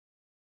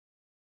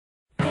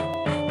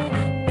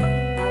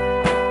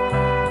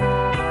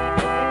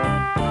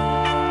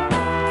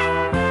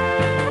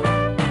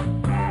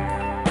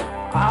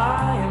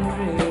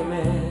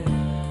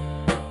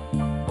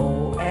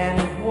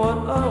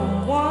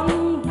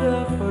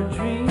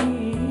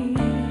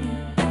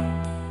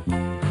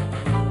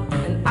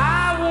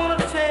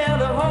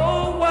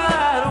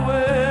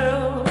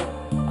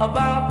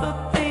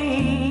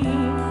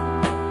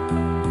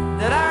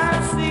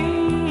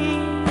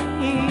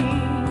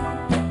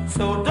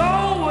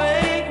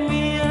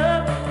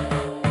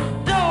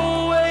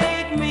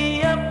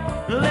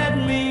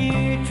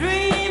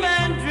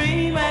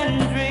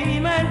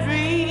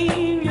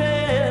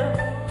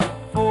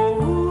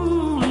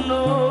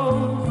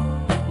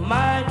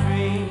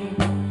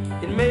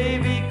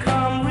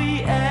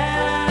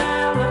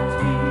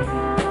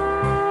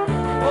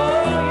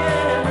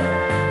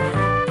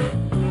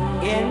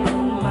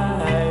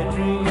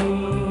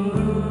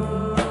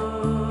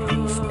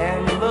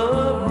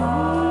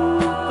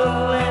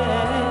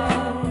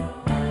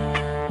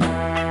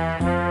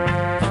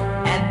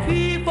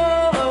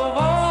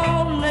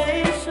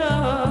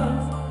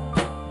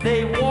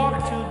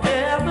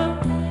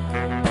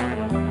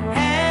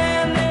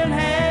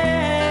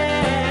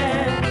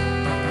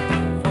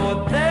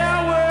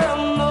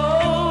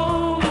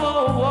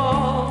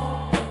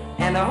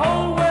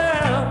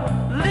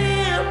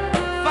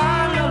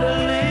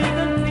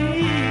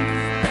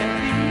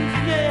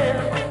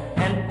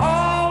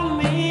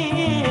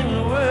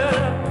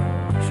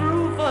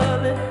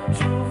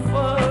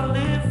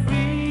truthfully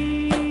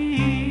free.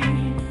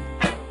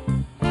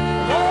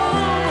 Oh,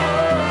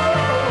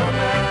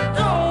 now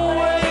don't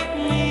wake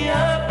me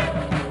up,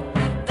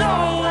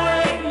 don't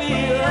wake me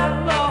up,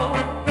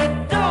 Lord,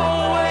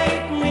 don't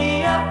wake me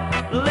up.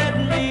 Let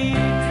me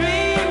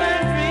dream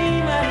and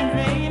dream and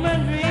dream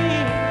and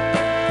dream.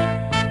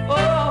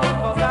 Oh,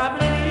 'cause I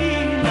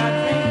believe my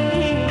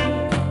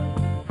dreams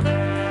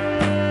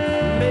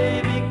may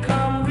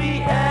become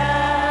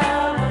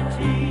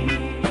reality.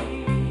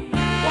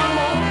 One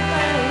more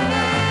thing,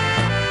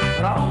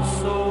 but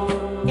also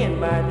in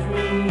my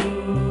dreams.